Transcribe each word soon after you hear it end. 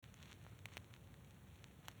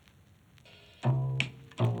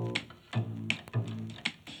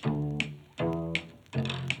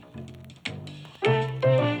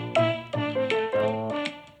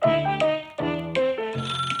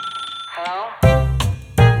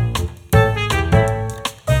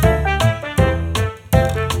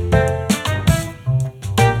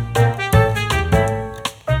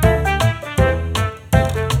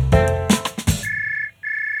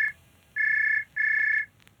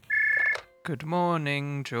Good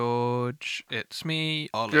morning, George. It's me,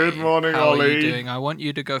 Ollie. Good morning, How Ollie. are you doing? I want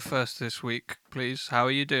you to go first this week, please. How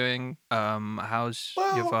are you doing? How's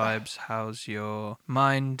your vibes? How's your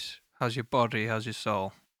mind? How's your body? How's your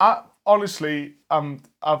soul? Honestly,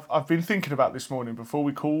 I've been thinking about this morning before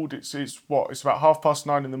we called. It's about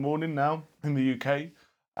 9:30 in the morning now in the UK,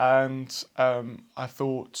 and I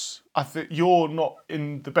think you're not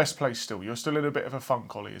in the best place still. You're still in a bit of a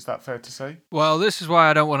funk, Ollie. Is that fair to say? Well, this is why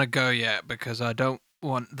I don't want to go yet, because I don't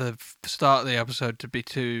want the start of the episode to be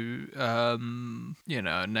too, negative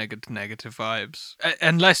vibes.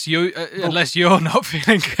 Unless you're not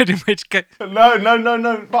feeling good, in which case.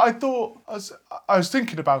 No. But I was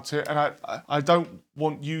thinking about it, and I don't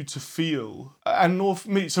want you to feel, and nor for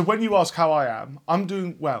me. So when you ask how I am, I'm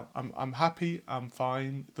doing well. I'm happy. I'm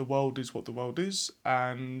fine. The world is what the world is,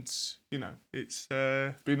 and it's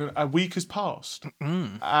been a week has passed,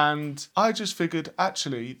 and I just figured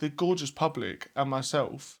actually the gorgeous public and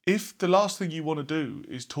myself, if the last thing you want to do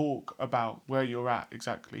is talk about where you're at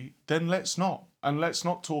exactly, then let's not. And let's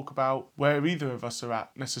not talk about where either of us are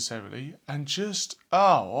at necessarily. And just,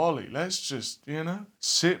 Ollie, let's just,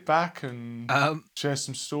 sit back and share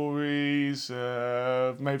some stories,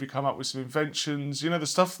 maybe come up with some inventions, the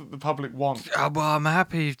stuff that the public want. Well, I'm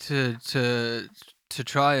happy to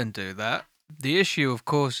try and do that. The issue, of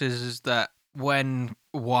course, is that when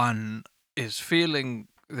one is feeling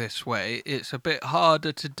this way, it's a bit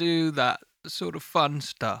harder to do that sort of fun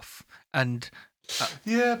stuff. And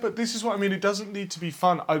yeah, but this is what I mean. It doesn't need to be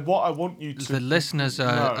fun. What I want you to... The listeners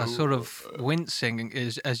are sort of wincing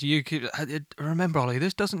is as you keep... Remember, Ollie,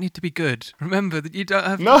 this doesn't need to be good. Remember that you don't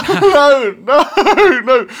have... No.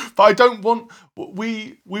 But I don't want...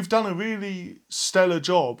 We've done a really stellar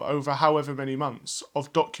job over however many months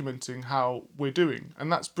of documenting how we're doing.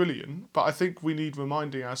 And that's brilliant. But I think we need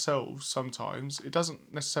reminding ourselves sometimes it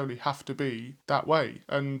doesn't necessarily have to be that way.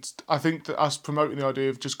 And I think that us promoting the idea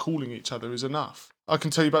of just calling each other is enough. I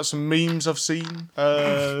can tell you about some memes I've seen.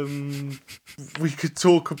 We could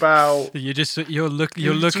talk about... You're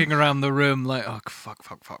looking around the room like, oh, fuck.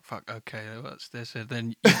 Okay, what's this? And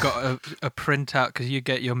then you've got a printout because you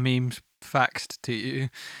get your memes faxed to you.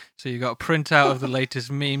 So you got a printout of the latest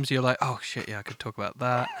memes. You're like, oh shit, yeah, I could talk about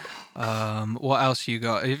that. What else you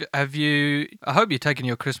got? Have you? I hope you're taking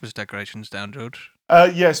your Christmas decorations down, George.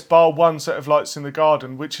 Yes, bar one set of lights in the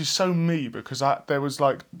garden, which is so me because there was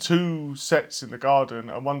like 2 sets in the garden,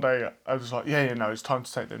 and one day I was like, no, it's time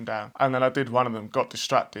to take them down. And then I did one of them, got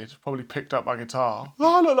distracted, probably picked up my guitar,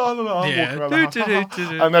 I'm walking around the house.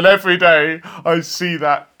 And then every day I see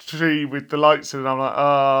that tree with the lights in it, and I'm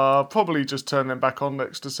like, probably just turn them back on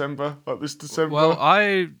next December, like this December. Well,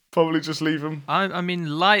 I probably just leave them. I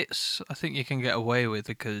mean, lights, I think you can get away with,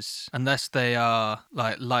 because unless they are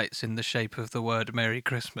like lights in the shape of the word Merry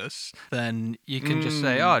Christmas, then you can just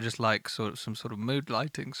say, I just like some sort of mood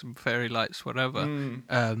lighting, some fairy lights, whatever.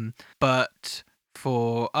 But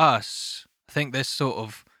for us, I think this sort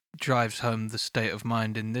of drives home the state of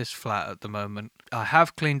mind in this flat at the moment. I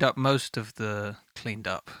have cleaned up most of the...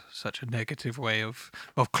 such a negative way of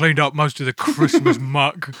cleaned up most of the Christmas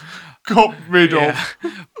muck. Got rid of.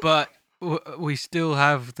 But we still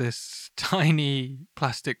have this tiny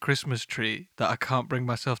plastic Christmas tree that I can't bring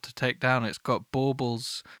myself to take down. It's got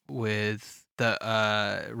baubles with that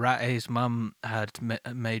Rate's mum had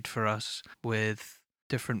made for us with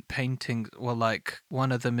different paintings. Well, like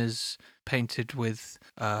one of them is painted with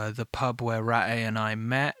the pub where Rate and I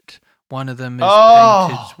met. One of them is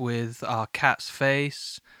painted with our cat's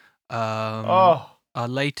face. Our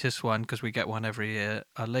latest one, because we get one every year,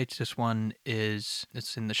 our latest one it's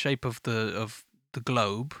in the shape of the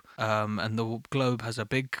globe, and the globe has a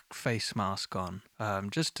big face mask on,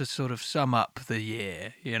 just to sort of sum up the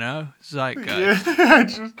year, zeitgeist.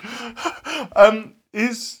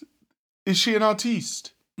 Yeah, is she an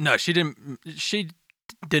artiste? No, she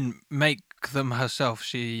didn't make them herself.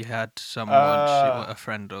 She had someone, a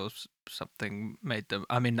friend or something, made them.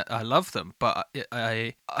 I mean, I love them, but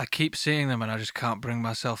I keep seeing them, and I just can't bring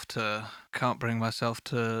myself to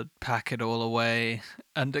pack it all away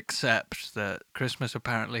and accept that Christmas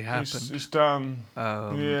apparently happened. It's done.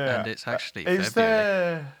 And it's actually February.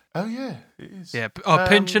 There? Oh yeah, it is. Yeah.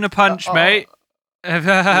 Pinch and a punch, mate.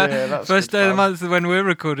 That's first day of the month when we're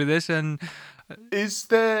recording this, and. Is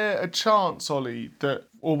there a chance, Ollie,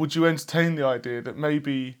 or would you entertain the idea that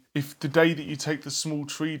maybe if the day that you take the small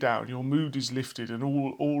tree down, your mood is lifted, and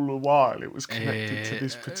all the while it was connected to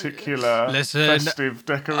this particular festive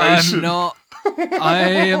decoration? I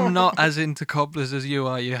am not as into cobblers as you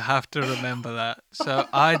are. You have to remember that. So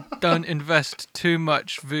I don't invest too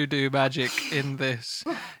much voodoo magic in this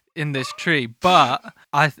tree, but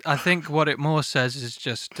I think what it more says is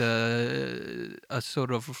just a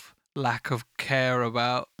sort of lack of care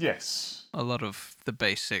about Yes. a lot of the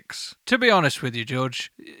basics. To be honest with you,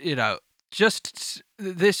 George, just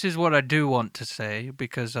this is what I do want to say,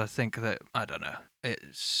 because I think that, I don't know,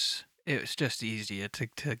 it's just easier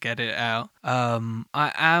to get it out.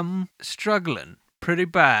 I am struggling pretty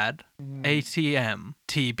bad. ATM,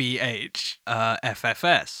 TBH,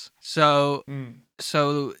 FFS.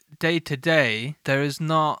 So day to day, there is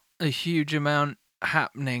not a huge amount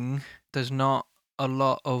happening. There's not a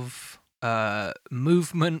lot of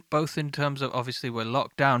movement, both in terms of, obviously we're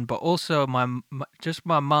locked down, but also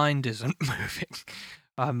my mind isn't moving.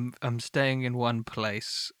 I'm staying in one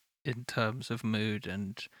place in terms of mood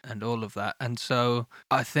and all of that. And so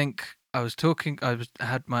I think I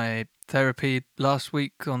had my therapy last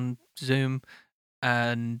week on Zoom,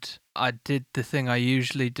 and I did the thing I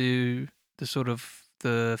usually do, the sort of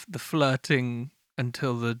the flirting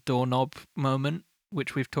until the doorknob moment,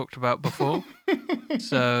 which we've talked about before.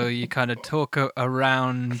 So you kind of talk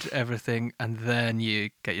around everything, and then you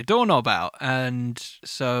get your doorknob out. And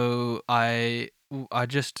so I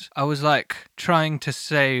was like trying to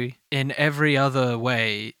say in every other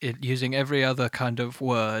way, using every other kind of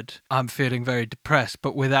word, I'm feeling very depressed,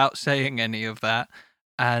 but without saying any of that.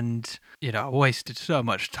 And, I wasted so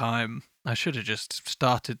much time. I should have just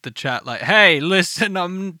started the chat like, hey, listen,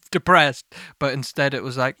 I'm depressed. But instead it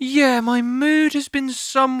was like, yeah, my mood has been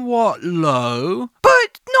somewhat low,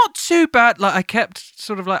 but not too bad. Like, I kept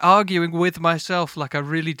sort of like arguing with myself, like I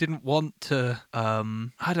really didn't want to,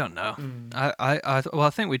 I don't know. I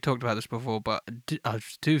think we talked about this before, but I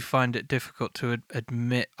do find it difficult to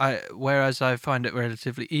admit, whereas I find it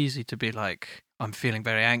relatively easy to be like, I'm feeling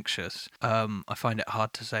very anxious. I find it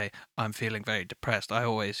hard to say I'm feeling very depressed. I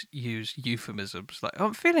always use euphemisms like,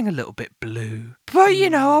 I'm feeling a little bit blue, but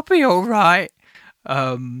I'll be all right.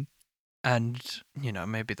 And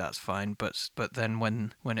maybe that's fine, but then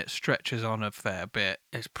when it stretches on a fair bit,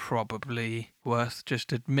 it's probably worth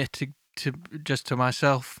just admitting to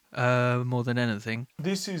myself more than anything.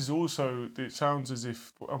 This is also, it sounds as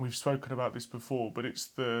if, and we've spoken about this before, but it's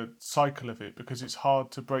the cycle of it, because it's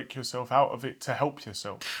hard to break yourself out of it to help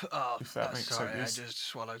yourself. If that makes sorry, sense. I just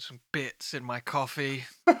swallowed some bits in my coffee.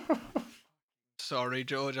 Sorry,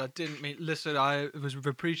 George, I didn't mean... Listen, I was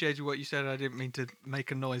appreciating what you said. I didn't mean to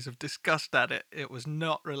make a noise of disgust at it. It was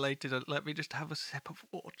not related. Let me just have a sip of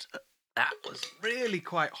water. That was really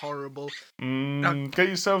quite horrible. Get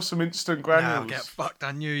yourself some instant granules. No, get fucked.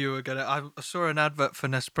 I knew you were gonna... I saw an advert for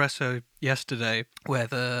Nespresso yesterday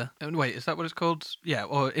where wait, is that what it's called? Yeah,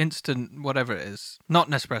 or instant whatever it is. Not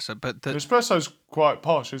Nespresso, but the... Nespresso's quite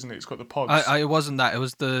posh, isn't it? It's got the pods. It wasn't that. It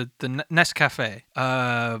was the Nescafe,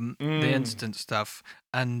 the instant stuff.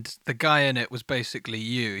 And the guy in it was basically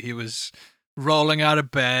you. He was rolling out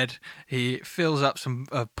of bed, he fills up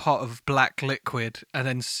a pot of black liquid and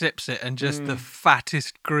then sips it, and just the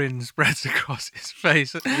fattest grin spreads across his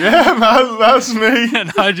face. Yeah, man, that's me.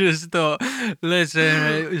 And I just thought, listen,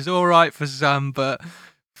 it was all right for some, but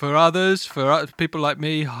for others, for people like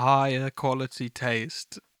me, higher quality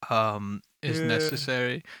taste is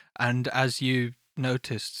necessary. And as you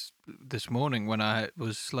noticed this morning when I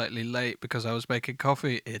was slightly late because I was making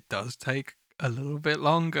coffee, it does take a little bit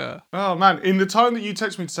longer. Oh man, in the time that you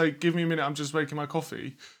text me to say, give me a minute, I'm just making my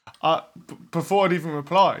coffee, before I'd even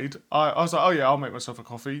replied, I was like, oh yeah, I'll make myself a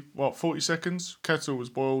coffee. 40 seconds? Kettle was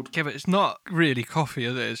boiled. Yeah, but it's not really coffee,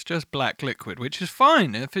 is it? It's just black liquid, which is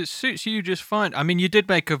fine. If it suits you, just fine. I mean, you did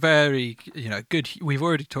make a very, good... We've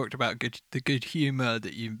already talked about the good humour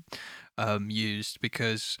that you used,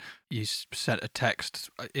 because you sent a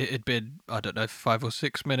text. It had been, I don't know, 5 or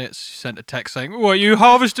 6 minutes. You sent a text saying, "What, are you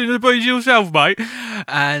harvesting the bees yourself, mate?"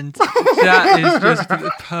 And that is just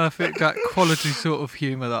the perfect, that quality sort of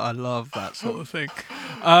humour that I love, that sort of thing.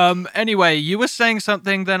 Anyway, you were saying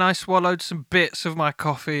something, then I swallowed some bits of my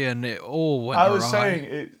coffee and it all went awry. I was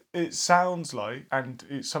saying it sounds like, and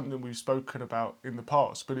it's something we've spoken about in the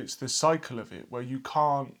past, but it's the cycle of it where you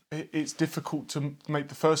can't, it's difficult to make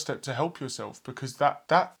the first step to help yourself, because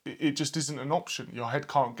that it just isn't an option. Your head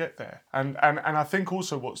can't get there. And I think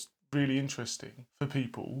also what's really interesting for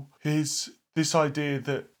people is this idea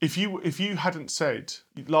that if you hadn't said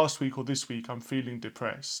last week or this week, I'm feeling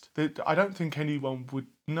depressed, that I don't think anyone would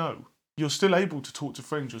know. You're still able to talk to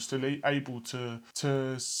friends. You're still able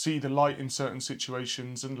to see the light in certain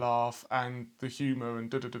situations and laugh and the humour and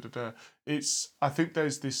da-da-da-da-da. I think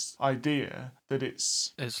there's this idea that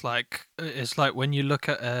It's like when you look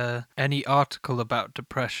at any article about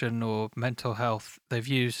depression or mental health, they've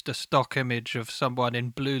used a stock image of someone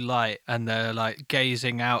in blue light and they're like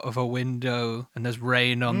gazing out of a window and there's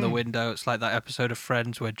rain on the window. It's like that episode of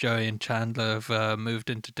Friends where Joey and Chandler have moved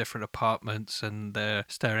into different apartments and they're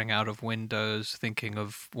staring out of windows thinking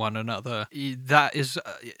of one another. That is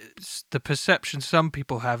the perception some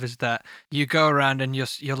people have, is that you go around and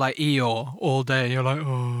you're like Eeyore all day and you're like,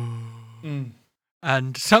 oh.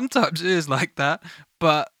 And sometimes it is like that,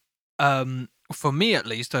 but for me at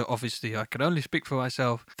least, obviously I can only speak for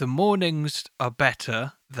myself, the mornings are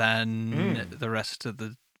better than the rest of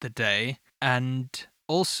the day. And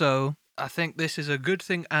also, I think this is a good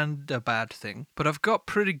thing and a bad thing, but I've got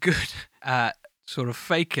pretty good at sort of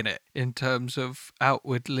faking it in terms of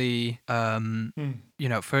outwardly,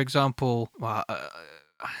 for example, well,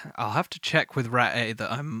 I'll have to check with Rat A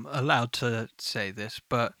that I'm allowed to say this,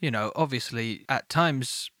 but, obviously at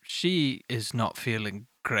times she is not feeling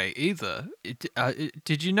great either.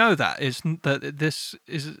 Did you know that? This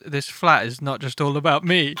flat is not just all about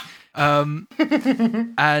me. And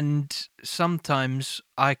sometimes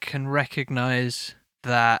I can recognize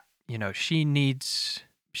that, she needs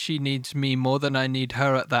me more than I need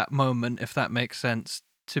her at that moment, if that makes sense,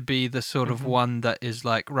 to be the sort of one that is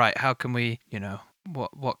like, right, how can we,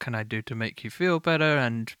 what can I do to make you feel better,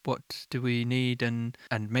 and what do we need, and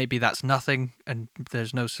maybe that's nothing and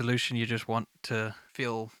there's no solution, you just want to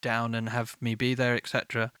feel down and have me be there,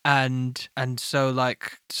 etc. And so,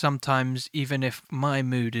 like, sometimes even if my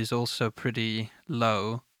mood is also pretty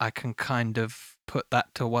low, I can kind of put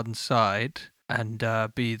that to one side and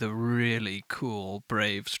be the really cool,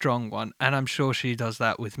 brave, strong one. And I'm sure she does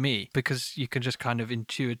that with me, because you can just kind of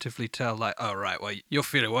intuitively tell, like, oh, right, well, you're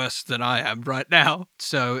feeling worse than I am right now.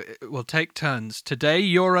 So we'll take turns. Today,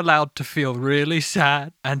 you're allowed to feel really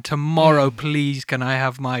sad. And tomorrow, please, can I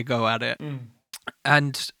have my go at it?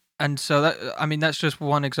 And so that's just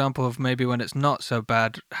one example of maybe when it's not so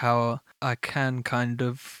bad, how I can kind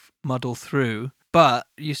of muddle through. But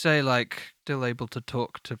you say, like, still able to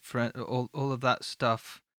talk to friends, all of that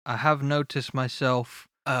stuff. I have noticed myself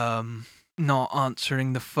not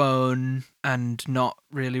answering the phone and not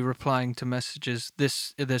really replying to messages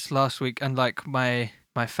this last week. And like my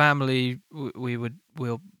family, normally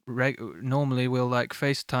we'll like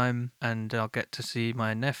FaceTime, and I'll get to see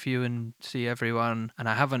my nephew and see everyone. And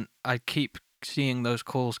I keep seeing those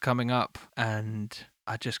calls coming up, and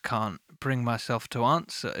I just can't bring myself to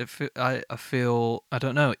answer. I feel, I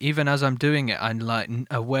don't know, even as I'm doing it, I'm like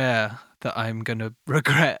aware that I'm going to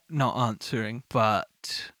regret not answering,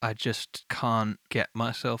 but I just can't get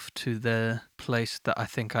myself to the place that I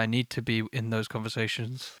think I need to be in those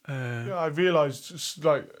conversations. I realised just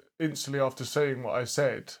like instantly after saying what I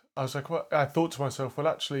said, I was like, well, I thought to myself, well,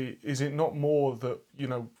 actually, is it not more that,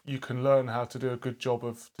 you can learn how to do a good job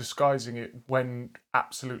of disguising it when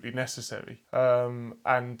absolutely necessary?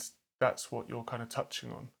 And that's what you're kind of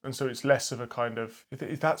touching on. And so it's less of a kind of,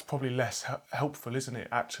 that's probably less helpful, isn't it,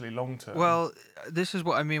 actually, long term? Well, this is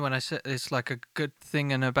what I mean when I say it's like a good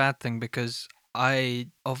thing and a bad thing, because I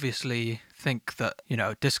obviously think that,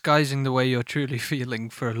 disguising the way you're truly feeling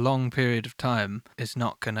for a long period of time is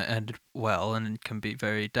not going to end well, and it can be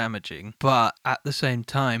very damaging. But at the same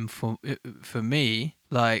time, for me,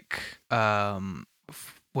 like,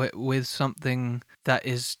 with something that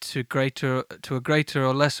is to a greater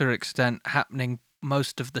or lesser extent happening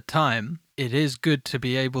most of the time, it is good to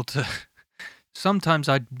be able to. Sometimes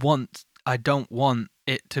I don't want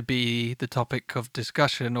it to be the topic of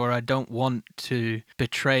discussion, or I don't want to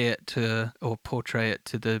betray it to or portray it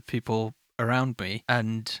to the people around me,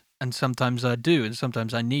 and sometimes I do, and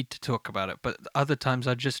sometimes I need to talk about it, but other times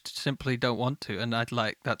I just simply don't want to, and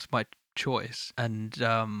that's my choice, and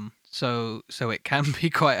so it can be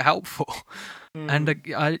quite helpful. And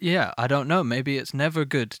I don't know, maybe it's never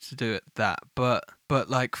good to do it but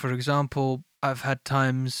like, for example, I've had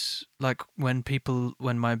times like when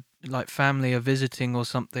my like family are visiting or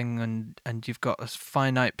something, and you've got a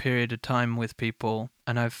finite period of time with people,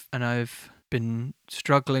 and I've been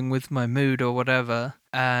struggling with my mood or whatever,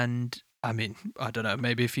 and I mean, I don't know,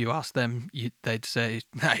 maybe if you ask them, they'd say,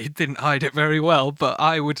 nah, you didn't hide it very well, but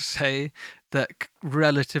I would say that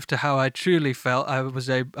relative to how I truly felt,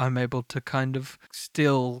 I'm able to kind of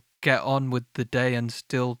still get on with the day and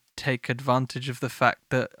still take advantage of the fact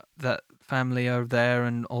that family are there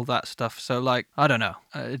and all that stuff. So, like, I don't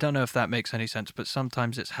know if that makes any sense, but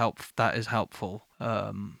sometimes that is helpful,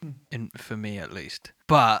 for me at least.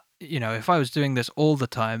 But, if I was doing this all the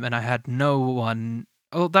time and I had no one,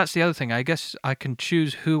 that's the other thing. I guess I can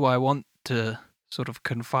choose who I want to sort of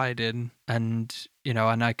confide in, and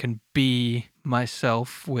and I can be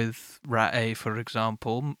myself with Rat A, for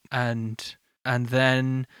example, and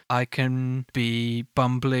then I can be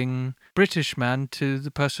bumbling British man to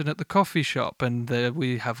the person at the coffee shop, and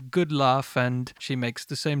we have good laugh, and she makes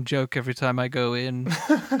the same joke every time I go in.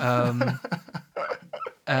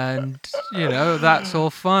 And that's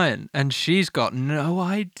all fine, and she's got no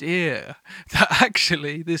idea that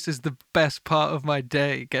actually this is the best part of my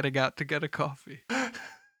day, getting out to get a coffee.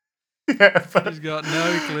 Yeah, but, She's got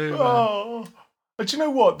no clue, man. oh. But you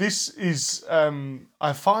know what? This is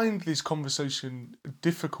I find this conversation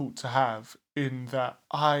difficult to have, in that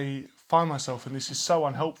I find myself, and this is so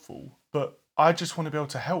unhelpful, but I just want to be able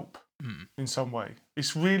to help in some way.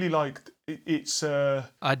 It's really like it's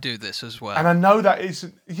I do this as well. and I know that it's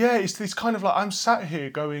this kind of like, I'm sat here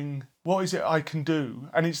going, what is it I can do?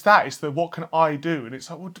 And it's the what can I do? And it's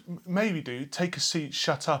like, well, maybe take a seat,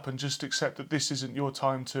 shut up, and just accept that this isn't your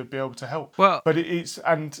time to be able to help. Well, but it's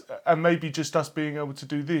and maybe just us being able to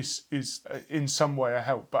do this is in some way a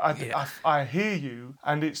help. But I hear you,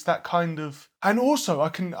 and it's that kind of. And also,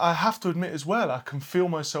 I have to admit as well, I can feel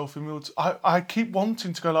myself in real. I keep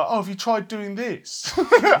wanting to go like, oh, have you tried doing this?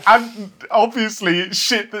 And obviously, it's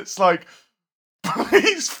shit that's like,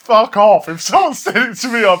 please fuck off. If someone said it to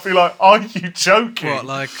me, I'd be like, are you joking? what,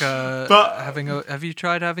 like have you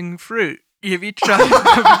tried having fruit? Have you tried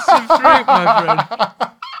having some fruit, my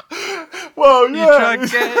friend? Well, yeah.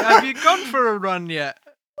 Have you gone for a run yet?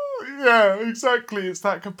 Yeah, exactly. It's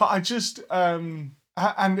that. But I just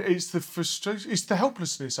and it's the frustration. It's the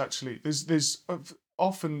helplessness. Actually, there's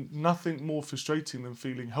often nothing more frustrating than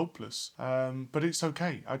feeling helpless. But it's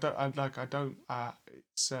okay.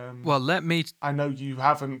 It's well, let me. I know you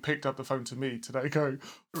haven't picked up the phone to me today. Go,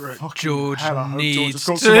 George needs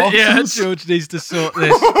George to. George needs to sort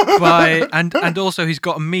this by, and also he's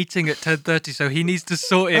got a meeting at 10:30, so he needs to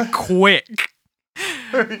sort it quick.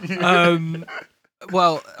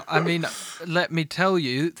 Well, I mean, let me tell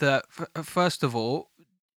you that first of all,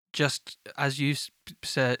 just as you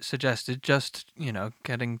suggested, just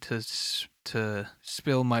getting to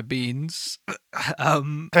spill my beans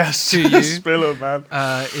yes, to you, spill them,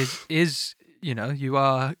 man. Is you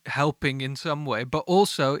are helping in some way, but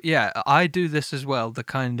also, yeah, I do this as well. The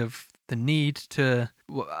kind of the need to.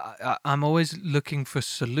 I'm always looking for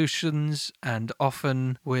solutions, and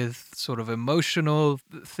often with sort of emotional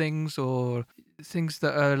things, or things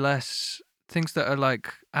that are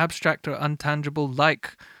like abstract or untangible,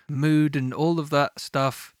 like mood and all of that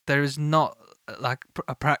stuff. There is not like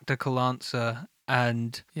a practical answer,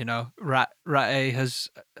 and Rat A has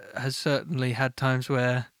certainly had times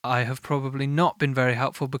where I have probably not been very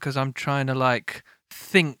helpful, because I'm trying to like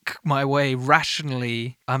think my way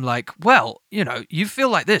rationally. I'm like, well, you feel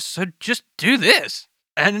like this, so just do this.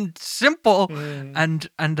 And simple, and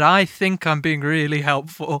I think I'm being really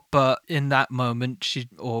helpful, but in that moment, you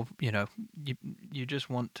just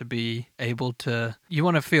want to be able to, you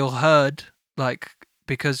want to feel heard, like,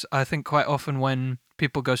 because I think quite often when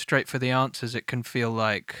people go straight for the answers, it can feel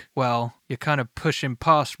like, well, you're kind of pushing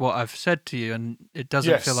past what I've said to you, and it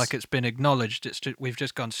doesn't feel like it's been acknowledged. It's just, we've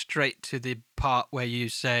just gone straight to the part where you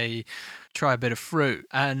say, try a bit of fruit,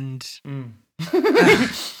 and.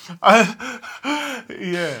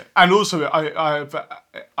 Yeah, and also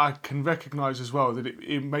I can recognise as well that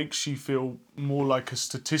it makes you feel more like a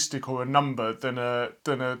statistic or a number than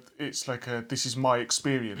it's like this is my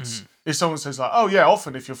experience. If someone says like, oh yeah,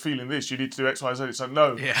 often if you're feeling this, you need to do X, Y, Z, it's like,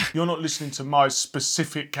 no, you're not listening to my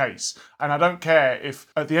specific case. And I don't care if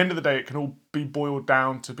at the end of the day it can all be boiled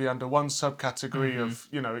down to be under one subcategory of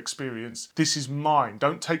experience. This is mine.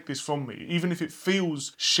 Don't take this from me. Even if it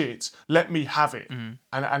feels shit, let me have it.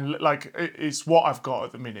 And like, it's what I've got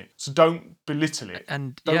at the minute. So don't belittle it.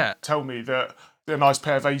 And don't tell me that a nice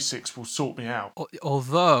pair of Asics will sort me out.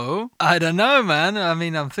 Although, I don't know, man. I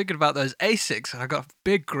mean, I'm thinking about those Asics, and I got a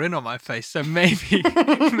big grin on my face. So maybe,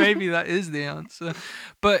 maybe that is the answer.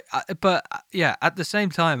 But yeah, at the same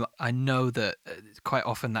time, I know that quite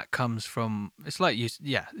often that comes from. It's like you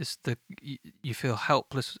feel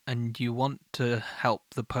helpless, and you want to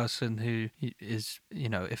help the person who is,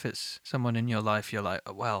 if it's someone in your life, you're like,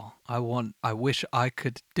 well, I wish I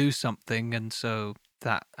could do something, and so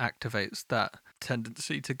that activates that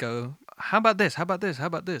tendency to go, how about this? How about this? How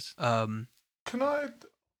about this? Ollie,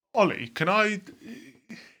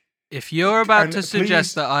 if you're about to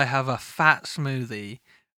suggest that I have a fat smoothie,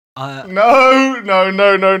 No.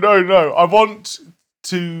 I want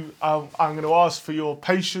to. I'm going to ask for your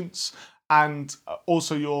patience and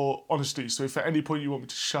also your honesty. So if at any point you want me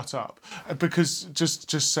to shut up, because just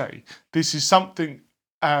say this is something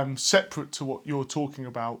separate to what you're talking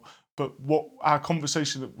about, but what our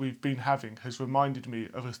conversation that we've been having has reminded me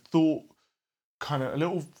of a thought, kind of a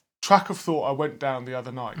little track of thought I went down the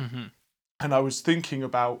other night. And I was thinking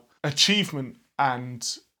about achievement and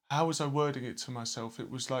how was I wording it to myself? It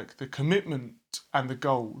was like the commitment and the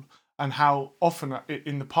goal, and how often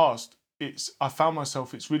in the past I found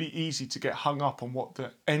myself, it's really easy to get hung up on what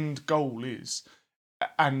the end goal is.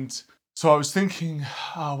 And so I was thinking,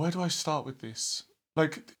 where do I start with this?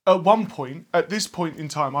 Like at this point in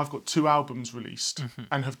time, I've got 2 albums released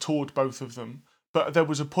and have toured both of them. But there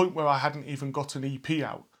was a point where I hadn't even got an EP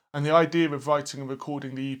out. And the idea of writing and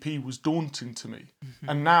recording the EP was daunting to me.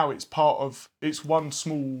 And now it's one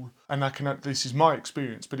small, and this is my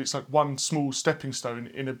experience, but it's like one small stepping stone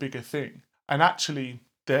in a bigger thing. And actually,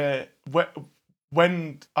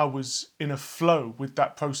 when I was in a flow with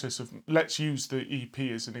that process of, let's use the EP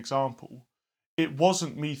as an example, it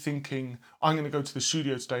wasn't me thinking, I'm going to go to the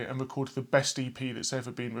studio today and record the best EP that's ever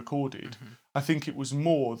been recorded. I think it was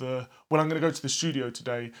more I'm going to go to the studio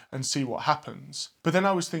today and see what happens. But then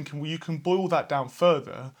I was thinking, well, you can boil that down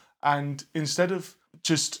further, and instead of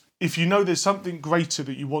just, if you know there's something greater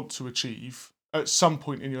that you want to achieve at some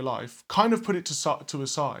point in your life, kind of put it to a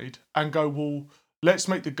side and go, well, let's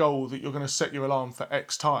make the goal that you're going to set your alarm for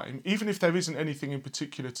X time, even if there isn't anything in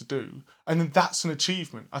particular to do. And then that's an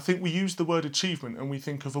achievement. I think we use the word achievement and we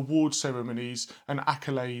think of award ceremonies and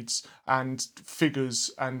accolades and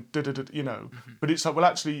figures and But it's like, well,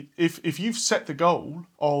 actually, if you've set the goal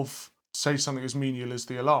of, say, something as menial as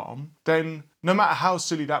the alarm, then no matter how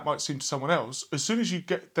silly that might seem to someone else, as soon as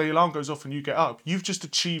the alarm goes off and you get up, you've just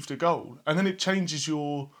achieved a goal. And then it changes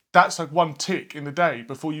that's like one tick in the day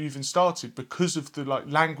before you even started, because of the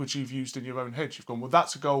language you've used in your own head. You've gone, well,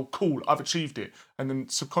 that's a goal, cool, I've achieved it. And then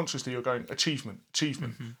subconsciously you're going, achievement.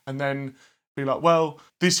 And then be like, well,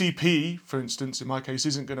 this EP, for instance, in my case,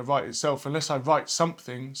 isn't going to write itself unless I write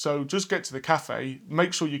something. So just get to the cafe,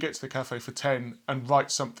 make sure you get to the cafe for 10 and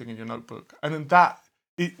write something in your notebook. And then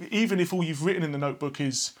even if all you've written in the notebook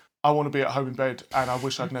is, I want to be at home in bed and I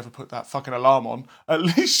wish I'd never put that fucking alarm on, at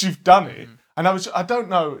least you've done it. And I don't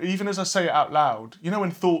know, even as I say it out loud,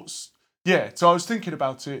 when thoughts, so I was thinking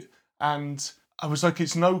about it and I was like,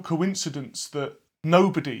 it's no coincidence that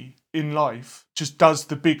nobody in life just does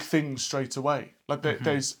the big things straight away. Like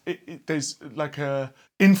there's like a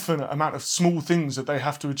infinite amount of small things that they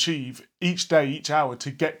have to achieve each day, each hour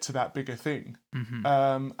to get to that bigger thing.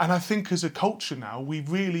 And I think as a culture now, we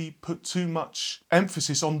really put too much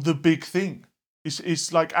emphasis on the big thing.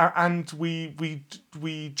 It's like, and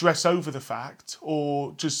we dress over the fact,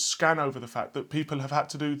 or just scan over the fact that people have had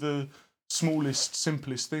to do the smallest,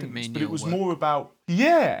 simplest things. But it was more about,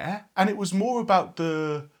 and it was more about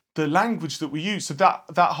the language that we use. So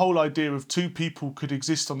that whole idea of 2 people could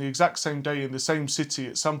exist on the exact same day in the same city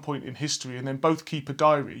at some point in history and then both keep a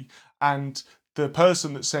diary, and the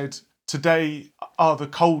person that said, today, the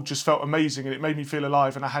cold just felt amazing and it made me feel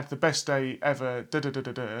alive and I had the best day ever,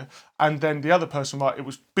 and then the other person, right, it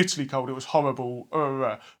was bitterly cold, it was horrible,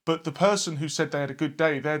 but the person who said they had a good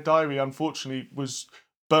day, their diary unfortunately was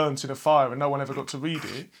burnt in a fire and no one ever got to read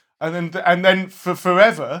it. And then for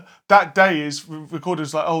forever, that day is recorded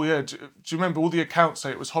as like, oh yeah, do you remember all the accounts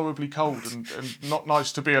say it was horribly cold and not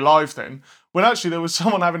nice to be alive then? When actually there was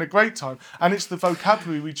someone having a great time. And it's the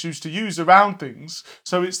vocabulary we choose to use around things.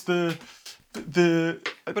 So it's But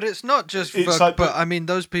it's not just but I mean,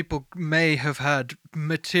 those people may have had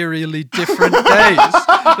materially different days.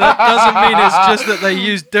 That doesn't mean it's just that they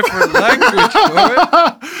use different language for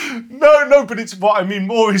it. No, but it's what I mean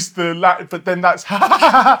more is but then that's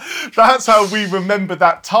how we remember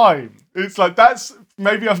that time. It's like,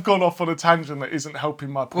 maybe I've gone off on a tangent that isn't helping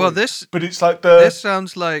my point. Well, but it's like this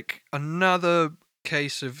sounds like another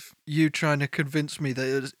case of you trying to convince me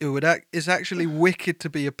that it's actually wicked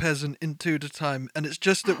to be a peasant in Tudor time, and it's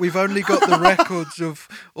just that we've only got the records of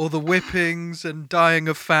all the whippings and dying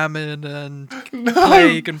of famine and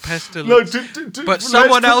plague and pestilence. But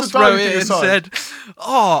someone else wrote it and said,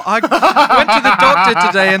 I went to the doctor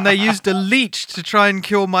today and they used a leech to try and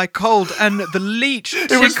cure my cold, and the leech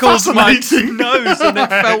tickled my nose and it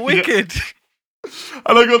felt wicked.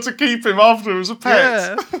 And I got to keep him after as a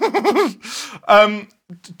pet. Yeah.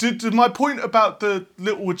 Did my point about the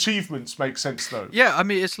little achievements make sense though? Yeah, I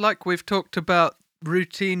mean, it's like we've talked about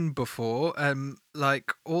routine before,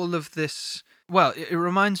 like all of this. Well, it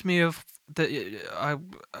reminds me of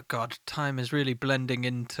God, time is really blending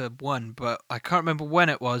into one, but I can't remember when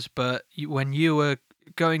it was. But when you were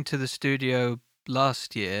going to the studio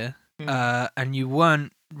last year, and you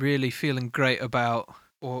weren't really feeling great about.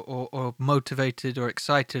 Or motivated or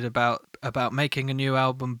excited about making a new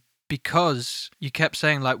album because you kept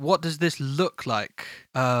saying, like, what does this look like?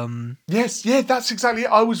 Yes, yeah, that's exactly it.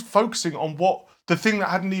 I was focusing on the thing that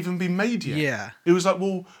hadn't even been made yet. Yeah. It was like,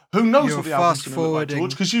 well, who knows You're what the album's going to look like, fast-forwarding.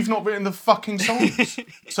 George? Because you've not written the fucking songs.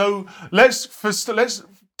 So let's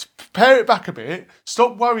pare it back a bit.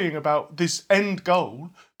 Stop worrying about this end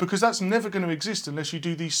goal, because that's never going to exist unless you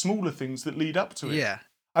do these smaller things that lead up to it. Yeah.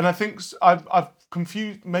 And I think I've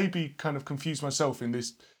confused myself in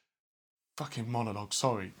this fucking monologue.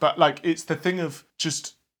 Sorry, but like it's the thing of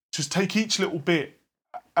just take each little bit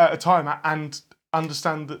at a time and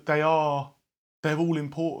understand that they're all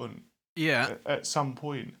important. Yeah. At some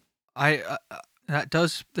point. It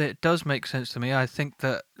does make sense to me. I think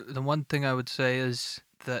that the one thing I would say is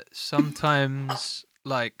that sometimes,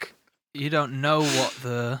 like, you don't know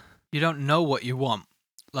what you want.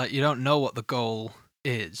 Like, you don't know what the goal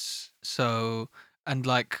is. So, and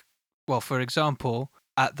like, well, for example,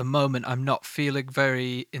 at the moment, I'm not feeling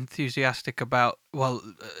very enthusiastic about. Well,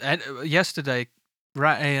 yesterday,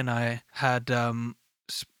 Rat A and I had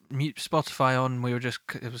Spotify on.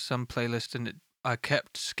 It was some playlist, and I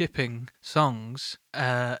kept skipping songs,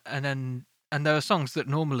 and there are songs that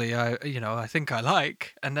normally I think I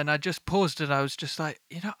like, and then I just paused and I was just like,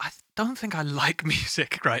 I don't think I like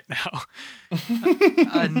music right now,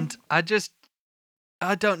 and I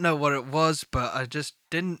don't know what it was, but I just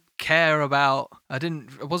didn't care about. I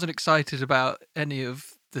wasn't excited about any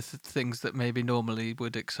of the things that maybe normally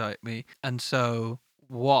would excite me, and so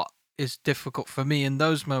what is difficult for me in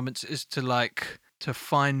those moments is to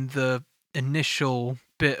find the initial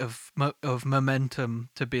bit of momentum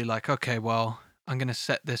to be like, okay, well, I'm going to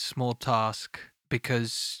set this small task,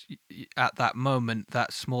 because at that moment,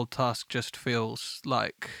 that small task just feels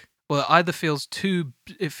like, well, it either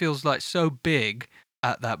it feels like so big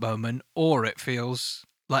at that moment, or it feels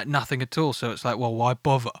like nothing at all. So it's like, well, why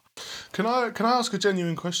bother? Can I ask a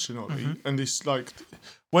genuine question, Ollie? Mm-hmm. And this, like,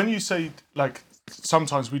 when you say, like,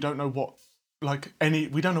 sometimes we don't know what, like,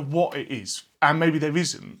 we don't know what it is, and maybe there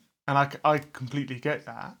isn't, and I completely get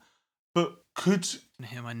that, but could... I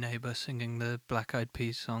hear my neighbour singing the Black Eyed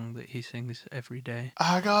Peas song that he sings every day.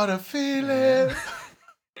 I got a feeling.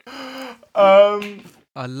 I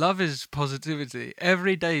love his positivity.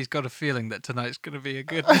 Every day he's got a feeling that tonight's going to be a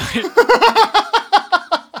good night.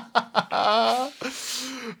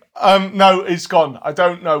 No, it's gone. I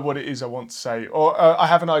don't know what it is I want to say, or I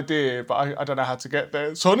have an idea, but I don't know how to get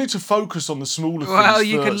there. So I need to focus on the smaller things. Well,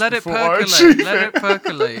 you can let it percolate. Let it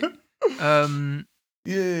percolate.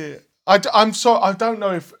 Yeah, I'm sorry. I don't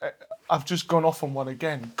know if I've just gone off on one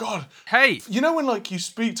again. God. Hey. You know when, like, you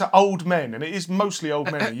speak to old men, and it is mostly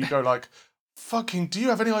old men, and you go like, fucking, do you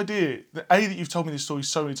have any idea that A, that you've told me this story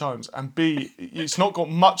so many times, and B, it's not got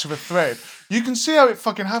much of a thread? You can see how it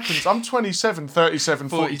fucking happens. I'm 27, 37,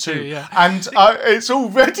 42, yeah. and it's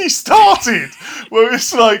already started. Where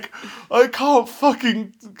it's like, I can't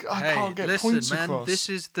get points across. This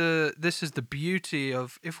is the beauty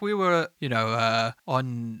of, if we were,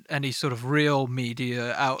 on any sort of real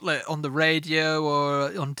media outlet, on the radio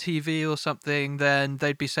or on TV or something, then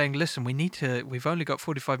they'd be saying, listen, we've only got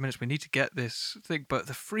 45 minutes, we need to get this thing. But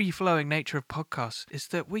the free-flowing nature of podcasts is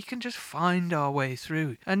that we can just find our way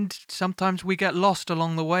through, and sometimes we get lost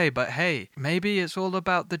along the way, but hey, maybe it's all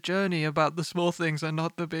about the journey, about the small things and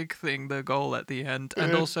not the big thing, the goal at the end.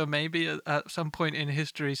 And also maybe at some point in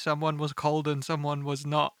history someone was cold and someone was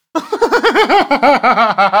not.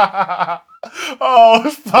 Oh,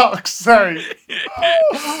 fuck's sake.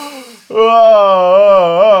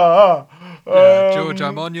 George,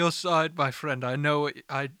 I'm on your side, my friend. I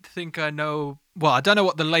think I know. Well, I don't know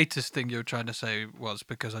what the latest thing you were trying to say was,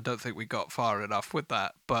 because I don't think we got far enough with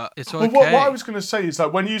that, but it's okay. Well, what I was going to say is,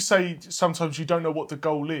 like, when you say sometimes you don't know what the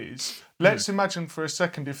goal is, let's imagine for a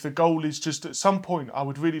second if the goal is just at some point, I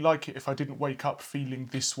would really like it if I didn't wake up feeling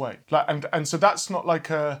this way. Like, and so that's not like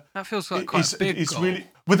a... That feels like quite a big goal. Really...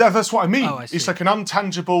 Well, that's what I mean. Oh, I see. It's like an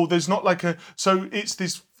untangible, there's not like a... So it's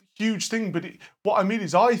this huge thing, but what I mean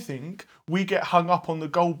is, I think we get hung up on the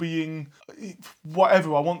goal being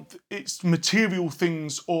whatever. I want it's material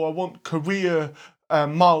things, or I want career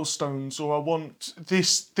milestones, or I want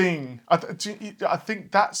this thing. I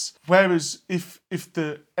think that's, whereas if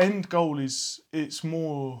the end goal is, it's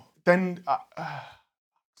more, then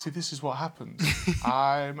see, this is what happens.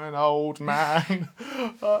 I'm an old man.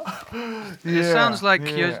 It sounds like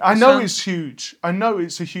I know it's huge. I know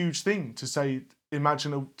it's a huge thing to say,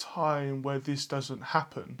 imagine a time where this doesn't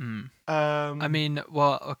happen. I mean,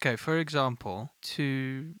 well, okay, for example,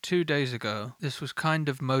 two days ago, this was kind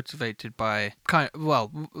of motivated by,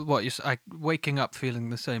 waking up feeling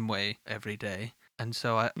the same way every day. And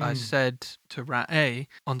so I said to Rat A,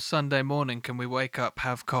 on Sunday morning, can we wake up,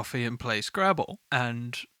 have coffee, and play Scrabble?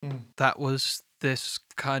 And that was this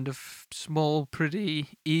kind of small, pretty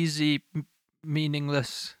easy,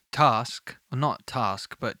 meaningless task. Well, not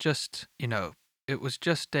task, but just, it was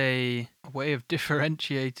just a way of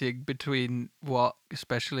differentiating between what,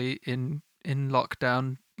 especially in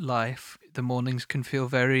lockdown life, the mornings can feel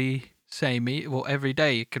very samey. Well, every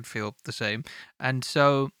day it can feel the same. And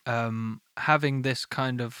so having this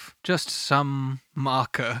kind of just some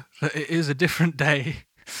marker that it is a different day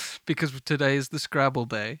because today is the Scrabble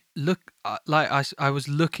day. I was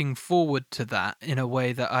looking forward to that in a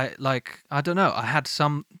way that I don't know, I had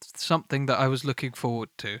something that I was looking forward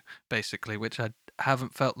to, basically, which I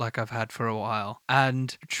haven't felt like I've had for a while.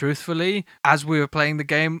 And truthfully, as we were playing the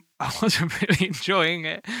game, I wasn't really enjoying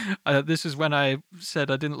it. This is when I said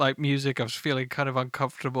I didn't like music. I was feeling kind of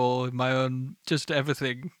uncomfortable in my own, just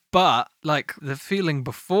everything. But like the feeling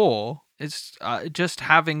before, it's just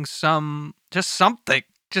having something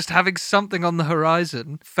on the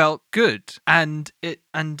horizon felt good. And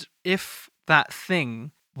if that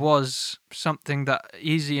thing was something that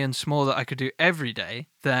easy and small that I could do every day,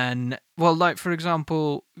 then, well, like for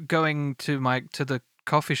example, going to the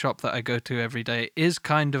coffee shop that I go to every day is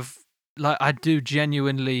kind of like, I do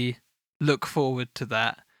genuinely look forward to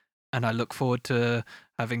that, and I look forward to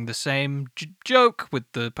having the same joke with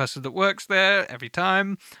the person that works there every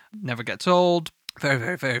time. Never gets old. Very,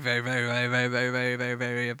 very, very, very, very, very, very, very, very, very,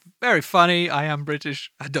 very, very funny. I am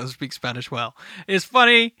British. I don't speak Spanish well. It's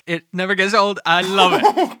funny. It never gets old. I love it.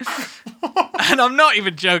 And I'm not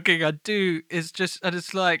even joking. I do. It's just, and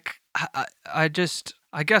it's like, I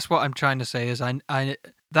guess what I'm trying to say is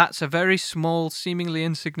that's a very small, seemingly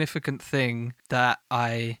insignificant thing that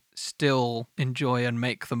I still enjoy and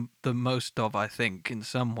make the most of, I think, in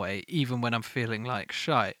some way, even when I'm feeling like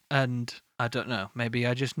shite. And I don't know, maybe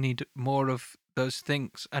I just need more of those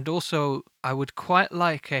things. And also, I would quite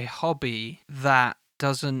like a hobby that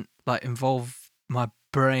doesn't like involve my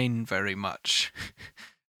brain very much.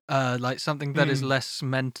 Like something that is less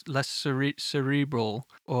cerebral,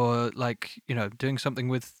 or like, doing something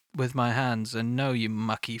with my hands. And no, you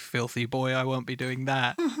mucky, filthy boy, I won't be doing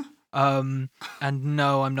that. And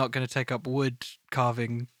no, I'm not going to take up wood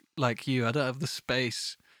carving like you. I don't have the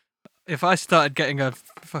space. If I started getting a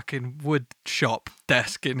fucking wood shop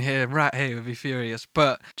desk in here, Rat here would be furious.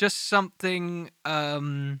 But just something,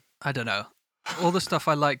 I don't know. All the stuff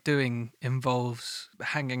I like doing involves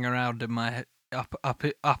hanging around in my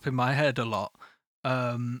up in my head a lot.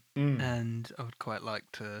 And I would quite like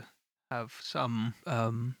to have some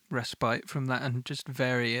respite from that and just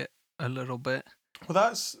vary it a little bit.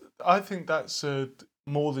 Well, I think that's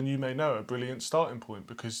more than you may know, a brilliant starting point,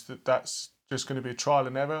 because that's just going to be a trial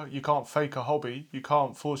and error. You can't fake a hobby. You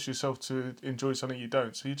can't force yourself to enjoy something you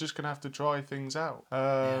don't. So you're just going to have to try things out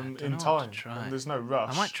in time. And there's no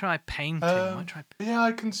rush. I might try painting. Yeah,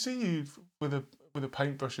 I can see you with a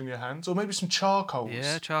paintbrush in your hands, or maybe some charcoals.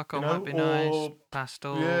 Yeah, charcoal might be nice.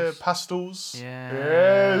 Pastels. Yeah, pastels.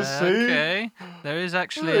 Yeah. See? Okay. There is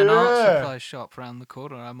actually an art supply shop around the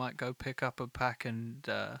corner. I might go pick up a pack, and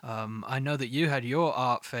I know that you had your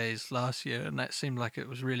art phase last year, and that seemed like it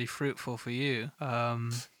was really fruitful for you.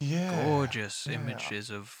 Gorgeous images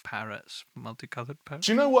of parrots, multicolored parrots.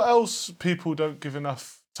 Do you know what else people don't give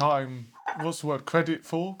enough time, what's the word, credit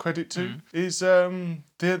to, is the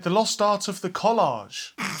lost art of the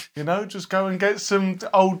collage. Just go and get some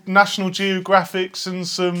old National Geographics and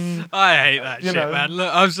some... I hate that shit, man.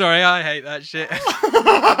 Look, I'm sorry, I hate that shit.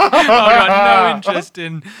 I've got no interest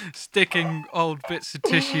in sticking old bits of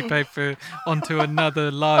tissue paper onto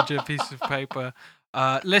another larger piece of paper.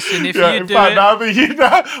 Listen, if you do it...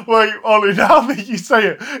 Ollie, now that you say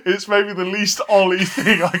it, it's maybe the least Ollie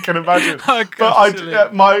thing I can imagine.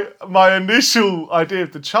 But my initial idea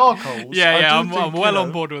of the charcoals... I'm well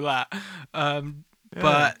on board with that.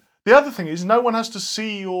 But... The other thing is, no one has to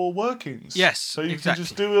see your workings. Yes, so you can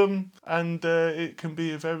just do them, and it can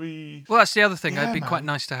be a very... Well, that's the other thing. It'd be quite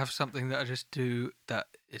nice to have something that I just do that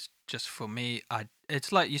is just for me.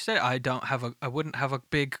 It's like you say, I wouldn't have a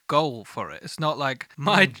big goal for it. It's not like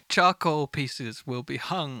my charcoal pieces will be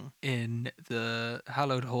hung in the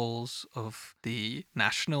hallowed halls of the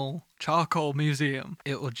National charcoal museum.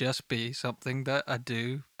 It will just be something that I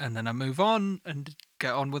do, and then I move on and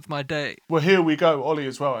get on with my day. Well, here we go, Ollie,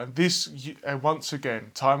 as well. And this, once again,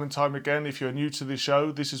 time and time again, if you're new to the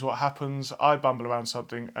show, this is what happens. I bumble around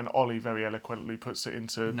something, and Ollie very eloquently puts it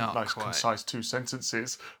into Not nice, quite. concise 2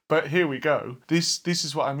 sentences. But here we go. This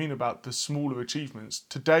is what I mean about the smaller achievements.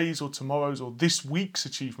 Today's or tomorrow's or this week's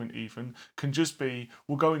achievement even can just be,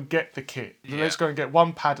 we'll go and get the kit. Yeah. Let's go and get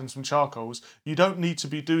 1 pad and some charcoals. You don't need to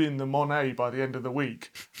be doing the Monet by the end of the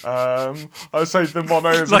week. I say the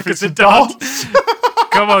Monet as Like if it's it's a a dance. dance.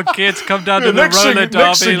 Come on, kids, come down to the Next roller thing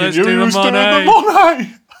derby. you Let's knew, do he the was doing Monet.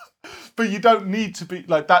 Monet. But you don't need to be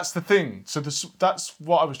like, that's the thing. So that's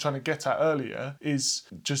what I was trying to get at earlier, is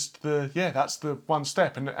just that's the 1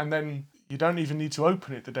 step, and then you don't even need to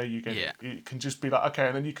open it the day you get it. It can just be like, okay,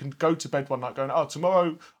 and then you can go to bed one night going, oh,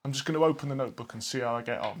 tomorrow I'm just going to open the notebook and see how I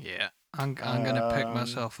get on. Yeah. I'm going to pick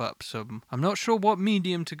myself up some. I'm not sure what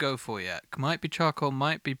medium to go for yet. Might be charcoal,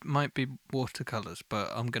 might be watercolors,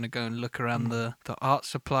 but I'm going to go and look around the art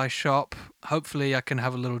supply shop. Hopefully I can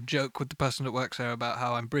have a little joke with the person that works there about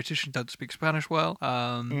how I'm British and don't speak Spanish well.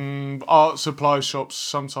 Art supply shops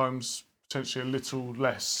sometimes potentially a little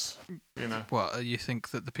less, you know. What, you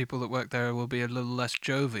think that the people that work there will be a little less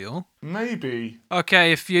jovial? Maybe.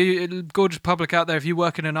 Okay, if you, gorgeous public out there, if you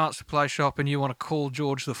work in an art supply shop and you want to call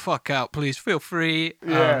George the fuck out, please feel free.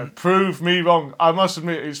 Yeah, prove me wrong. I must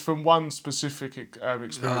admit, it's from one specific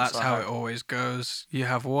experience. Well, that's I how had. it always goes. You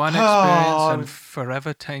have one experience and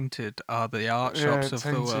forever tainted are the art shops of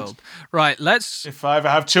tainted. the world. Right, let's... If I ever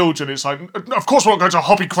have children, it's like, of course we'll go to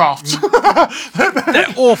Hobbycraft.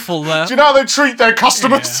 They're awful there. Do you know how they treat their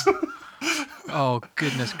customers? Yeah. Oh,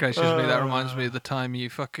 goodness gracious me. That reminds me of the time you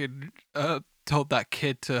fucking told that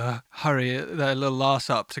kid to hurry their little ass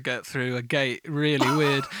up to get through a gate. Really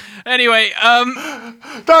weird. Anyway,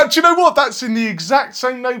 Do you know what? That's in the exact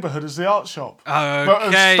same neighbourhood as the art shop. But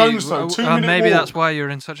okay. a stone's throw, 2-minute maybe walk. that's why you're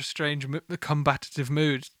in such a strange combative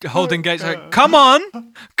mood. Holding gates like, come on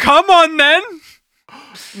then.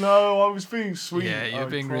 No, I was being sweet. Yeah, you're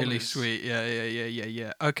being really promise. sweet.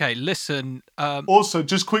 Yeah. Okay, listen. Also,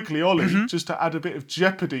 just quickly, Ollie, just to add a bit of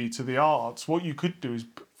jeopardy to the arts, what you could do is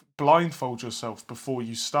blindfold yourself before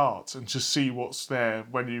you start and just see what's there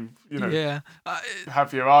when you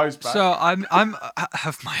have your eyes back. So I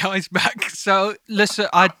have my eyes back. So listen,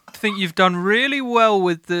 I think you've done really well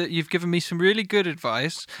with you've given me some really good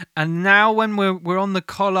advice. And now when we're on the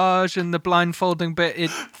collage and the blindfolding bit,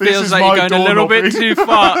 it feels is like my you're going a little bit door-knobbing. too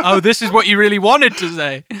far. Oh, this is what you really wanted to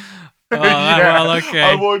say. Oh, well, okay.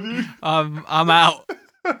 I want you. I'm out.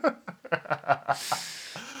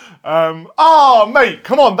 Mate,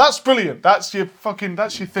 come on, that's brilliant. That's your thing.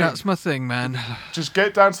 That's my thing, man. Just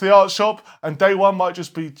get down to the art shop, and day one might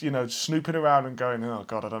just be, snooping around and going, oh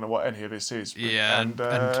God, I don't know what any of this is. Yeah, and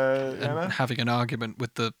having an argument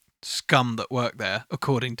with the scum that work there,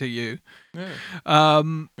 according to you. Yeah.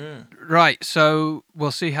 Right, so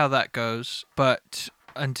we'll see how that goes. But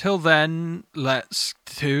until then, let's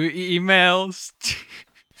do emails.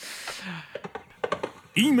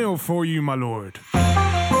 Email for you, my lord.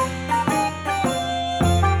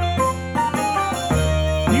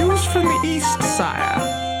 News from the East, sire.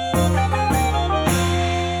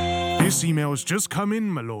 This email has just come in,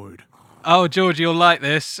 my lord. Oh, George, you'll like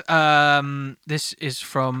this. This is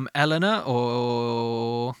from Eleanor,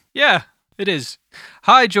 or... Yeah, it is.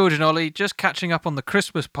 Hi, George and Ollie. Just catching up on the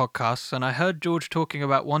Christmas podcasts, and I heard George talking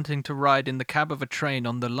about wanting to ride in the cab of a train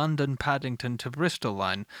on the London Paddington to Bristol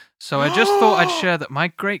line. So I just thought I'd share that my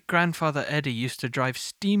great-grandfather Eddie used to drive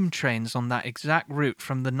steam trains on that exact route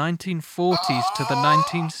from the 1940s to the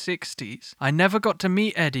 1960s. I never got to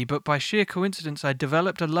meet Eddie, but by sheer coincidence I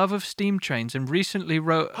developed a love of steam trains and recently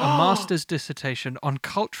wrote a master's dissertation on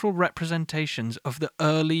cultural representations of the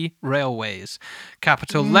early railways.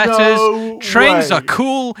 Capital letters, No trains way. are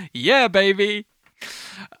cool, yeah, baby.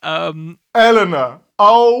 Eleanor,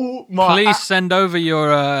 oh my... Please send over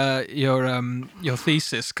your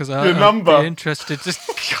thesis because Your number. I'd be interested. Just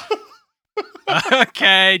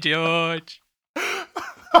okay, George.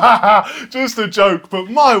 Just a joke, but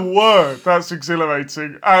my word, that's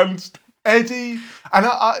exhilarating. And Eddie, and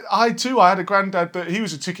I too, I had a granddad that he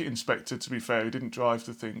was a ticket inspector, to be fair. He didn't drive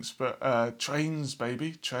the things, but trains,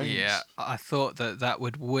 baby, trains. Yeah, I thought that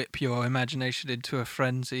would whip your imagination into a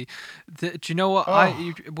frenzy. Do you know what?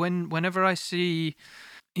 Oh. Whenever I see,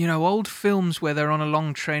 old films where they're on a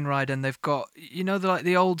long train ride and they've got,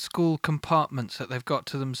 the old school compartments that they've got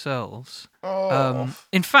to themselves. Oh.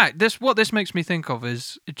 In fact, what this makes me think of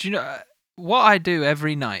is, do you know what I do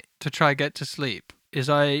every night to try get to sleep? Is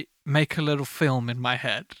I make a little film in my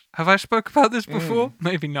head. Have I spoke about this before?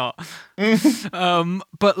 Maybe not.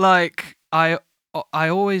 But like I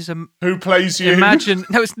always Who plays you? imagine.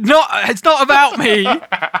 No, it's not. It's not about me.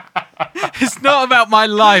 It's not about my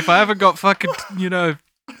life. I haven't got fucking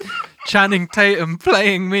Channing Tatum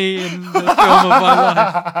playing me in the film of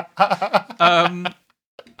my life.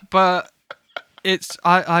 But it's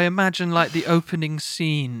I imagine like the opening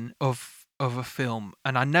scene of a film,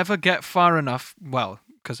 and I never get far enough. Well,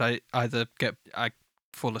 because I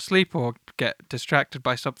fall asleep or get distracted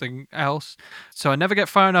by something else, so I never get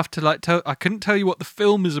far enough to like I couldn't tell you what the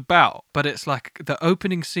film is about, but it's like the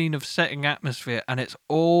opening scene of setting atmosphere, and it's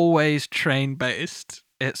always train based.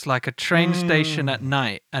 It's like a train station at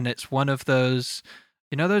night, and it's one of those,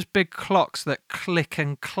 those big clocks that click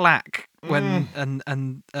and clack when and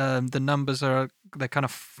the numbers they kind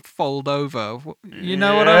of fold over. You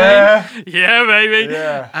know what I mean? Yeah, baby.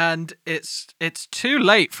 Yeah. And it's too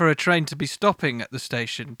late for a train to be stopping at the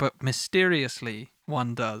station, but mysteriously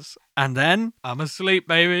one does. And then I'm asleep,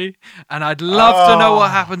 baby. And I'd love to know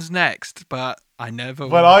what happens next, but I never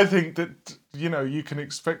will. Well, I think that, you can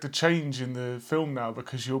expect a change in the film now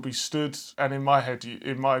because you'll be stood, and in my head,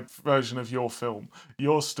 in my version of your film,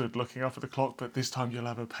 you're stood looking up at the clock, but this time you'll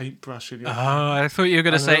have a paintbrush in your hand. Oh, I thought you were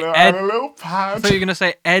going to say and a little pad. I thought you were going to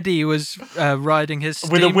say Eddie was riding his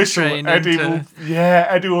steam with a whistle. train Eddie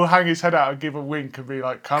will hang his head out and give a wink and be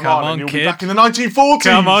like, come on, and you'll kid. be back in the 1940s.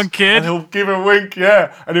 Come on, kid. And he'll give a wink,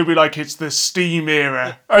 and he'll be like, it's the steam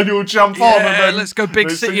era. And you'll jump on and then... let's go big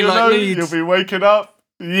next city thing you like know, Leeds. You'll be waking up.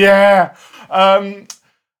 Yeah. When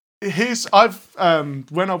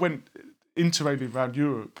I went interrailing around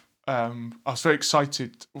Europe, I was very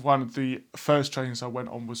excited. One of the first trains I went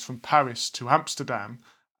on was from Paris to Amsterdam,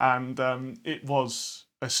 and it was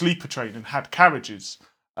a sleeper train and had carriages.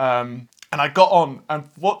 And I got on, and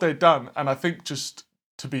what they'd done, and I think just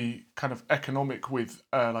to be kind of economic with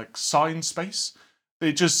like sign space,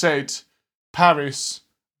 they just said Paris,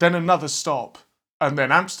 then another stop, and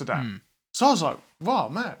then Amsterdam. So I was like, wow,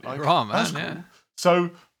 man. Like, that's cool.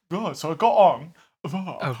 Yeah. So I got on,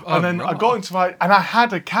 and then I got into and I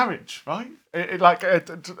had a carriage, right?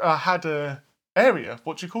 I had a area.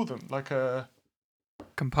 What do you call them? Like a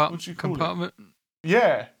compartment.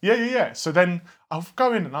 Yeah. So then I'll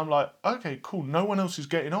go in and I'm like, okay, cool. No one else is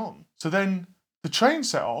getting on. So then the train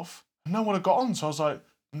set off and no one had got on. So I was like,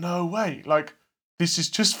 no way. Like, this is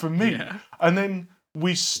just for me. Yeah. And then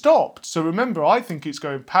we stopped. So remember, I think it's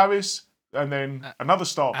going Paris and then another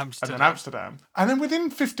stop and then Amsterdam. And then within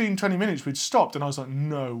 15, 20 minutes, we'd stopped. And I was like,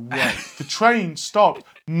 no way. The train stopped.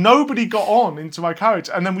 Nobody got on into my carriage.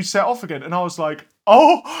 And then we set off again. And I was like,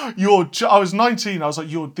 oh, I was 19. I was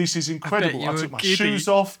like, this is incredible. I took my shoes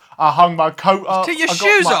off. I hung my coat up. You took your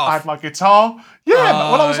shoes off? I had my guitar. Yeah,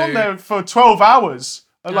 well, I was on there for 12 hours.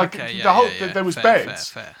 Like, there was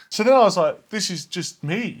beds. Fair. So then I was like, this is just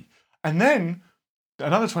me. And then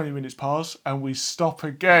another 20 minutes pass and we stop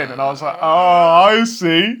again. And I was like, I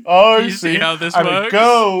see. You see how this works?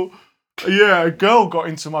 A girl got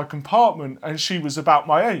into my compartment and she was about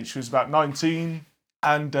my age. She was about 19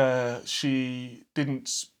 and she didn't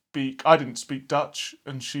speak, I didn't speak Dutch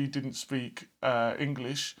and she didn't speak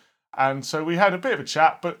English. And so we had a bit of a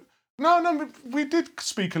chat, but no, we did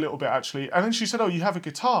speak a little bit actually. And then she said, oh, you have a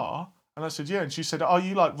guitar? And I said, yeah. And she said, are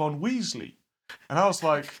you like Ron Weasley? And I was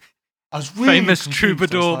like, I was really famous confused.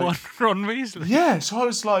 troubadour like, Ron Weasley. Yeah, so I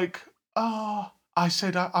was like, I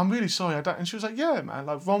said, I'm really sorry. I don't. And she was like, yeah, man,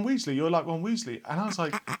 like Ron Weasley, you're like Ron Weasley. And I was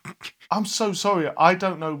like, I'm so sorry. I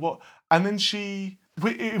don't know what. And then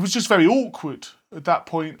it was just very awkward at that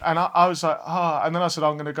point. And I was like, And then I said,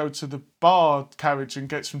 I'm going to go to the bar carriage and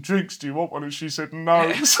get some drinks. Do you want one? And she said,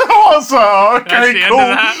 no. So I was like, okay,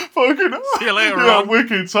 cool. Fucking see you later, yeah, Ron.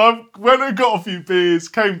 wicked. So I went and got a few beers,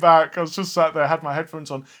 came back. I was just sat there, had my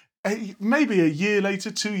headphones on. Maybe a year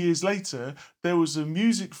later, 2 years later, there was a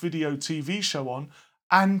music video TV show on,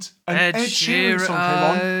 and an Ed Sheeran song came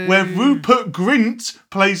on where Rupert Grint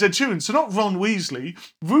plays Ed Sheeran. So not Ron Weasley,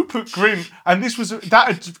 Rupert Grint, and that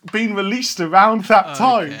had been released around that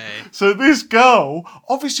time. So this girl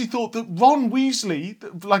obviously thought that Ron Weasley,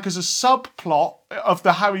 like as a subplot of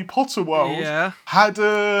the Harry Potter world, had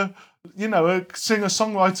a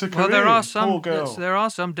singer-songwriter career. Well, there are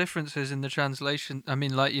some differences in the translation. I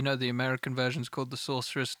mean, like, the American version's called The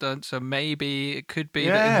Sorcerer's Stone, so maybe it could be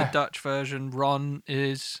that in the Dutch version, Ron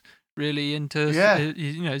is really into, Yeah.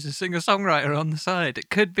 he's a singer-songwriter on the side. It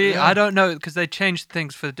could be, I don't know, because they changed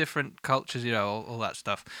things for different cultures, all that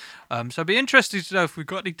stuff. So it'd be interesting to know if we've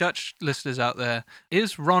got any Dutch listeners out there.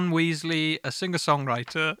 Is Ron Weasley a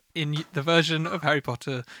singer-songwriter in the version of Harry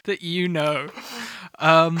Potter that you know?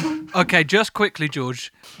 Okay, just quickly,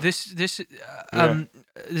 George. This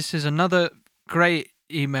is another great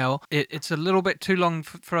email. It's a little bit too long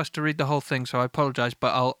for us to read the whole thing, so I apologize,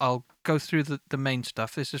 but I'll go through the main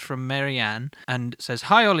stuff. This is from Marianne, and it says,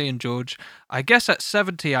 "Hi, Ollie and George. I guess at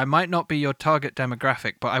 70 I might not be your target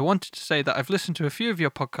demographic, but I wanted to say that I've listened to a few of your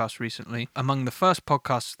podcasts recently, among the first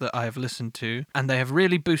podcasts that I have listened to, and they have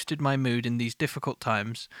really boosted my mood in these difficult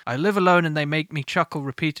times. I live alone and they make me chuckle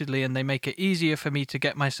repeatedly, and they make it easier for me to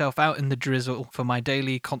get myself out in the drizzle for my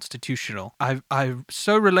daily constitutional. I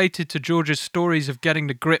so related to George's stories of getting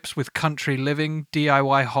to grips with country living,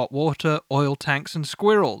 DIY hot water, oil tanks, and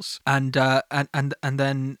squirrels. And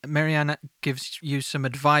then Marianne gives you some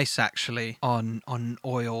advice actually on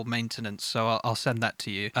oil maintenance, so I'll send that to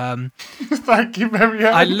you. Thank you,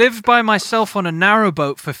 Marianne. I lived by myself on a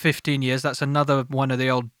narrowboat for 15 years. That's another one of the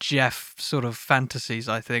old Jeff sort of fantasies,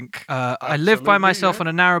 I think. I lived by myself on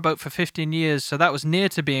a narrowboat for 15 years, so that was near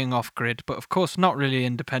to being off-grid, but of course not really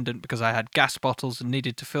independent because I had gas bottles and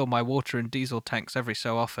needed to fill my water and diesel tanks every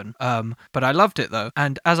so often. But I loved it, though.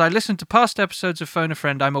 And as I listened to past episodes of Phone a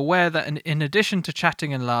Friend, I'm aware that in addition to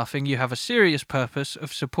chatting and laughing, you have a serious purpose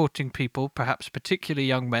of supporting people, perhaps particularly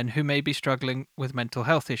young men, who may be struggling with mental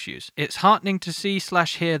health issues. It's heartening to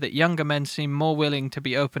see/hear that younger men seem more willing to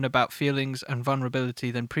be open about feelings and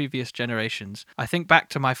vulnerability than previous generations. I think back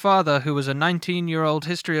to my father, who was a 19-year-old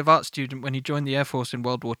history of art student when he joined the Air Force in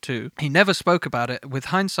World War II. He never spoke about it. With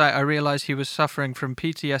hindsight, I realize he was suffering from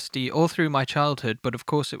PTSD all through my childhood, but of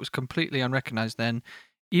course it was completely unrecognized then.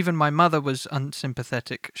 Even my mother was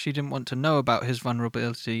unsympathetic. She didn't want to know about his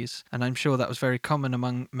vulnerabilities, and I'm sure that was very common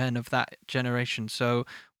among men of that generation. So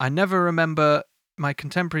I never remember my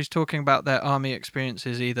contemporaries talking about their army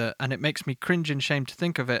experiences either, and it makes me cringe and shame to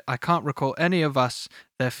think of it. I can't recall any of us,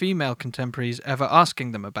 their female contemporaries, ever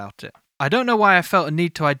asking them about it. I don't know why I felt a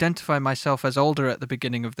need to identify myself as older at the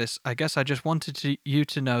beginning of this. I guess I just wanted you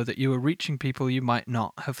to know that you were reaching people you might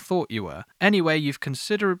not have thought you were. Anyway, you've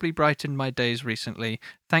considerably brightened my days recently.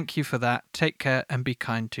 Thank you for that. Take care and be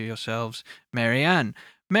kind to yourselves. Marianne.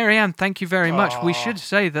 Marianne, thank you very much. We should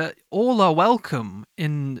say that all are welcome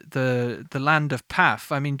in the land of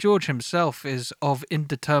PAF. I mean, George himself is of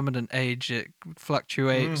indeterminate age. It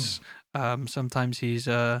fluctuates. Sometimes he's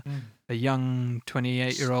a young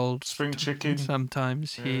 28-year-old spring chicken.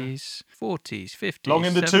 Sometimes he's 40s, 50s, long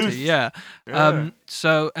in the 70s. tooth. Yeah.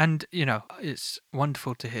 So, and it's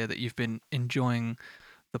wonderful to hear that you've been enjoying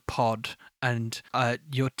the pod, and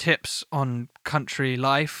your tips on country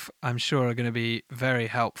life, I'm sure, are going to be very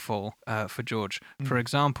helpful for George. For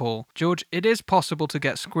example, George, it is possible to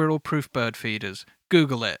get squirrel-proof bird feeders.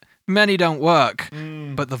 Google it. Many don't work,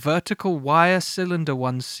 but the vertical wire cylinder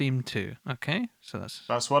ones seem to. Okay, so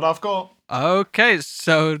that's what I've got. Okay,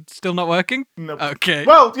 so still not working? Nope. Okay.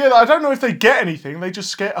 Well, yeah, I don't know if they get anything. They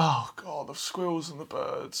just get, oh god, the squirrels and the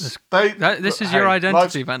birds. This is your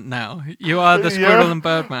identity now. You are the squirrel and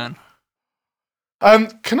bird man.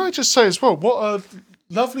 Can I just say as well, what are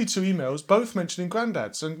lovely two emails, both mentioning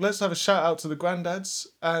granddads, and let's have a shout out to the granddads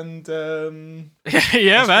and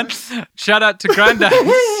yeah, man. Shout out to granddads.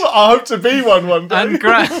 I hope to be one day. And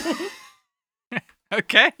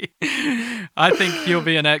okay. I think you'll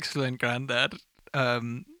be an excellent granddad.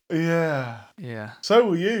 Yeah. So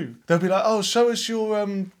will you. They'll be like, oh, show us your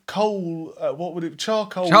coal. What would it?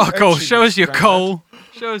 Charcoal. Charcoal. Show us your coal.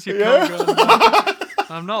 Show us your coal. Yeah.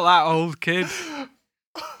 I'm not that old, kid.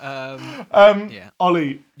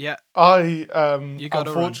 Ollie. Yeah. You got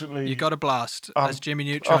unfortunately you got a blast, as Jimmy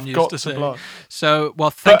Neutron I've used to say. Blast. So,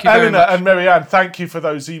 well, thank you very Eleanor much. and Marianne, thank you for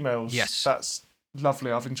those emails. Yes, that's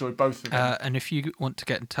lovely. I've enjoyed both of them. And if you want to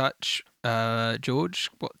get in touch,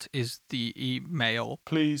 George, what is the email?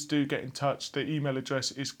 Please do get in touch. The email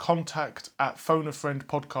address is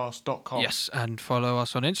contact@phoneafriendpodcast.com. Yes, and follow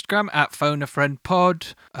us on Instagram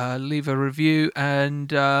 @phoneafriendpod. Leave a review,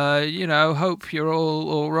 and hope you're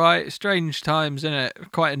all right. Strange times, isn't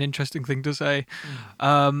it? Quite an interesting thing to say.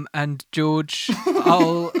 And George,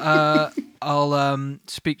 I'll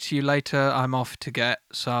speak to you later. I'm off to get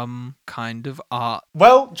some kind of art.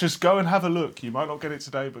 Well, just go and have a look. You might not get it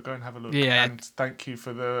today, but go and have a look. Yeah. And thank you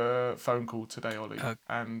for the phone call today, Ollie.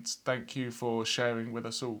 And thank you for sharing with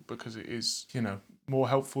us all, because it is, more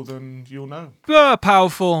helpful than you'll know.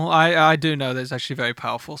 Powerful. I do know that it's actually very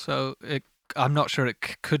powerful. So I'm not sure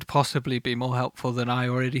it could possibly be more helpful than I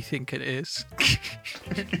already think it is.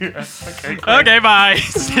 Yeah. Okay. Great. Okay, bye.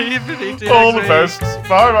 See you. All the best.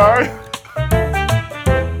 Bye bye.